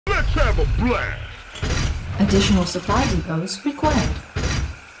Let's have a blast! Additional supply depots required.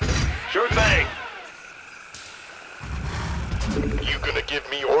 Sure thing. You gonna give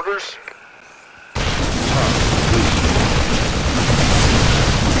me orders?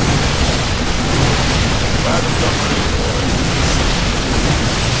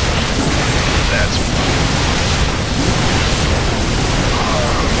 That's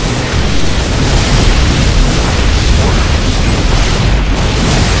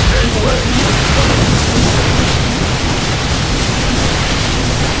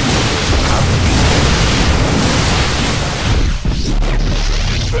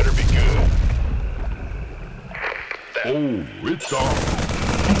better be good. Oh, it's on.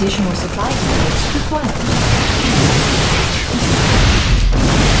 Additional supply depots required.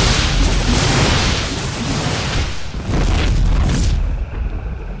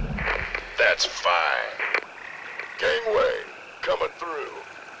 That's fine. Gangway, coming through.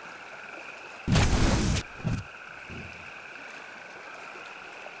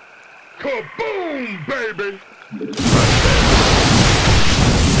 Kaboom, baby!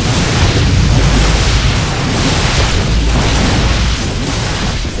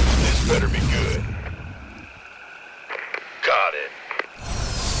 This better be good. Got it.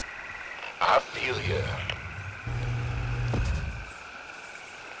 I feel ya.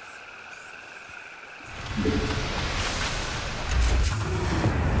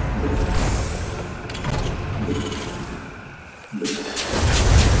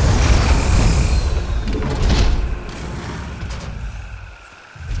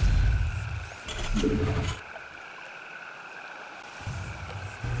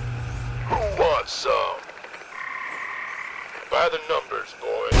 Who wants some? By the numbers,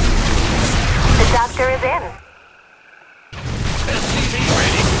 boys. The doctor is in. SCV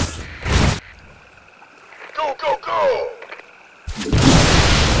ready. Go, go, go!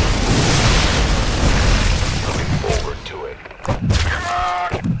 Looking forward to it.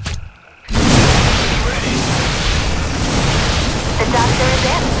 Ready. The doctor is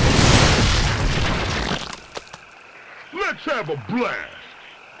in. Let's have a blast!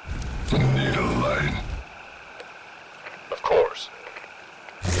 Need a light. Of course.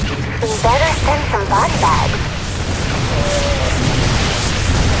 We better send some body bags.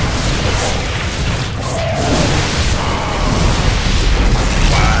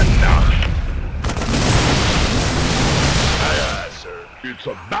 Why not? Aye, aye, sir. It's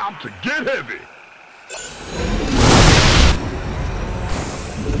about to get heavy!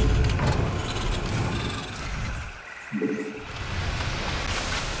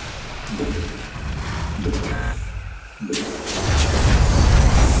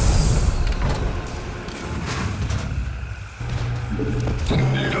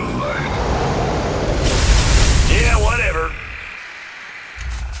 Need a light. Yeah, whatever.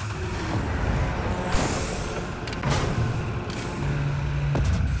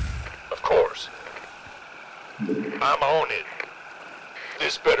 Of course. I'm on it.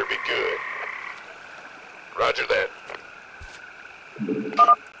 This better be good. Roger that.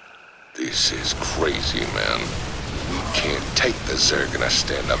 This is crazy, man. We can't take the Zerg and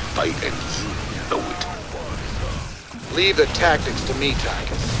stand a fight, and you know it. Leave the tactics to me,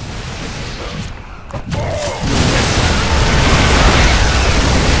 Titus.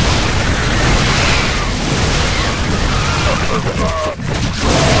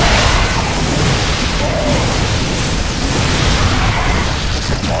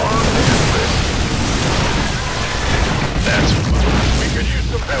 That's fine. We could use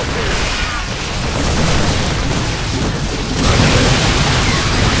some help here.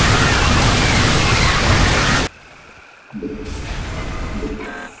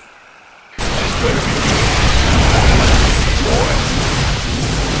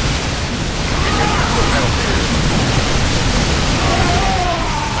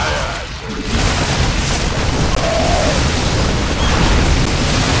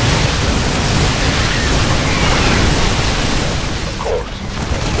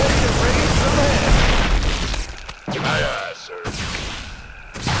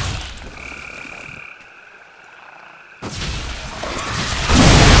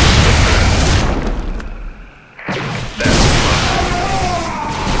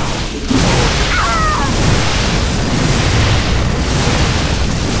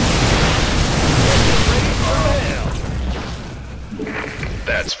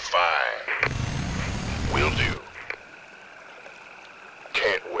 That's fine. Will do.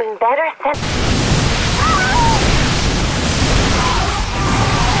 Can't wait. We better send...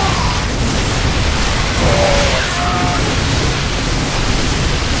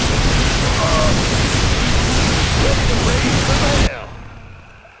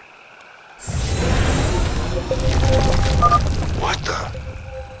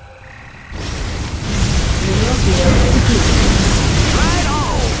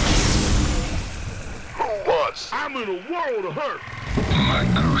 My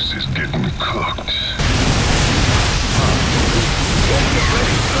goose is getting cooked.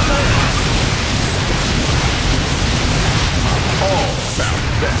 All about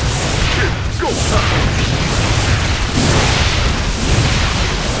that. It's go time.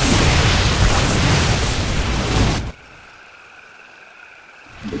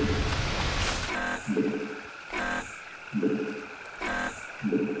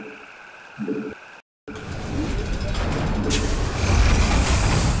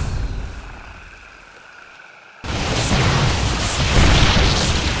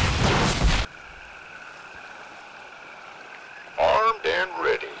 Armed and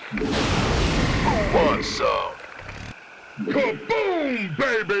ready. Who wants some? Kaboom,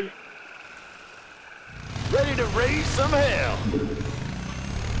 baby! Ready to raise some hell.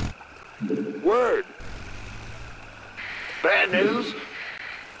 Word. Bad news?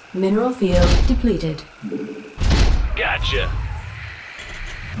 Mineral field depleted. Gotcha.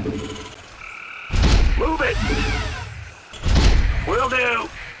 Move it. Will do.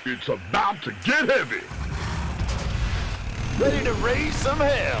 It's about to get heavy. Ready to raise some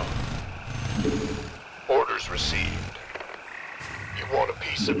hell. Orders received. You want a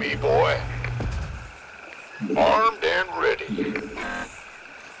piece of me, boy? Armed and ready.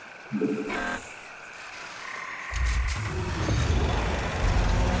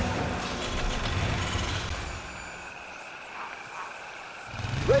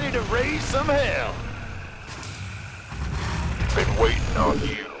 Ready to raise some hell. Been waiting on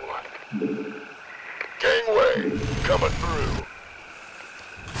you. Gangway, coming through.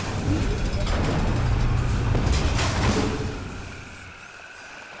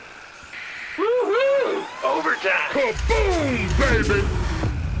 Woohoo! Overtime. Kaboom, baby!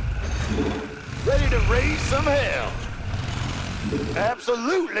 Ready to raise some hell.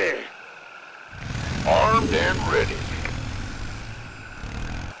 Absolutely. Armed and ready.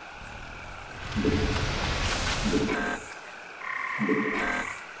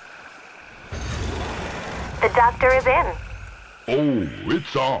 The doctor is in. Oh,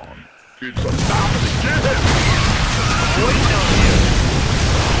 it's on. It's about to get heavy. Waiting on you.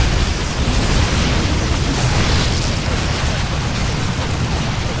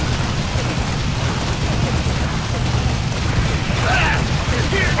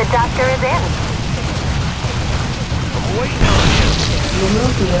 The doctor is in. I'm waiting on you.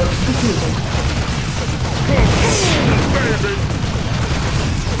 Mineral field depleted. Kaboom, baby!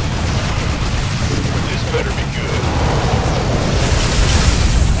 This better be good.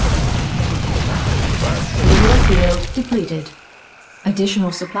 Mineral field depleted.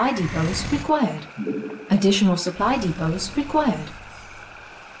 Additional supply depots required. Additional supply depots required.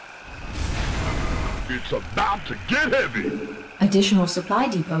 It's about to get heavy. Additional supply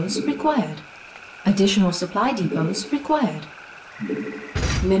depots required. Additional supply depots required.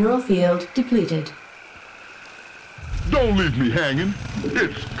 Mineral field depleted. Don't leave me hanging.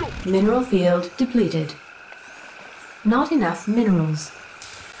 It's go. Mineral field depleted. Not enough minerals.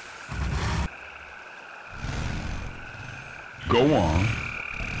 Go on.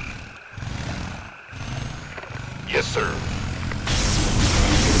 Yes, sir.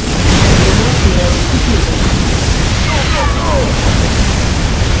 Mineral field depleted.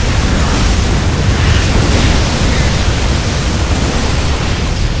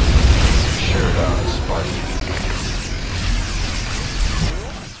 Sure does, Sparky.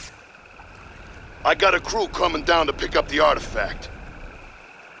 I got a crew coming down to pick up the artifact.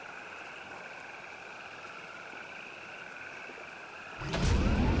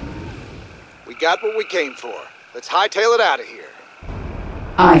 We got what we came for. Let's hightail it out of here.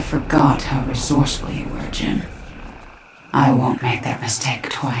 I forgot how resourceful you were, Jim. I won't make that mistake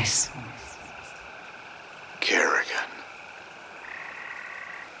twice. Kerrigan.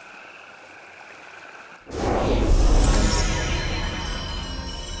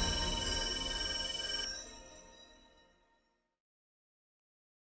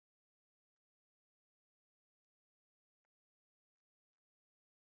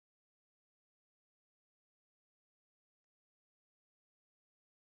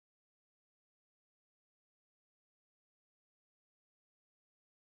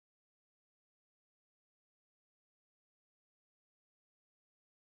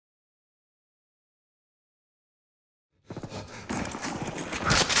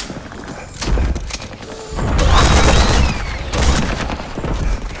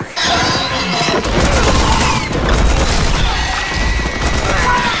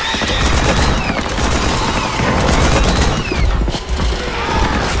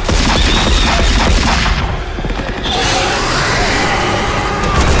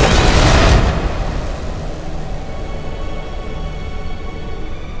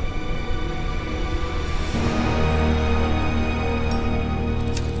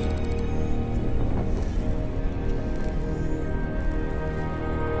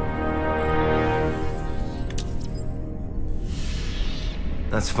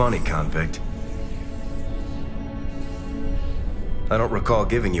 That's funny, convict. I don't recall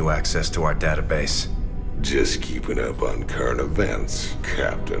giving you access to our database. Just keeping up on current events,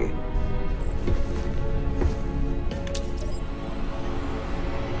 Captain.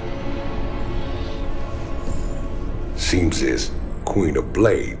 Seems this Queen of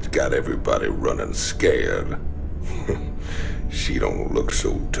Blades got everybody running scared. She don't look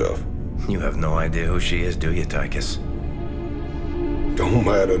so tough. You have no idea who she is, do you, Tychus? Don't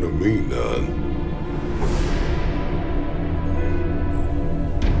matter to me none.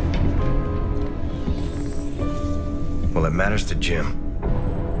 Well, it matters to Jim.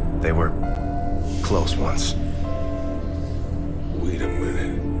 They were close once. Wait a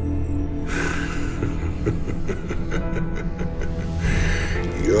minute.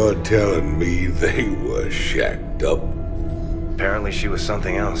 You're telling me they were shacked up? Apparently she was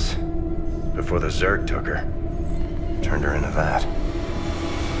something else. Before the Zerg took her. Turned her into that.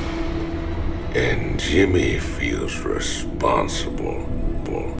 And Jimmy feels responsible.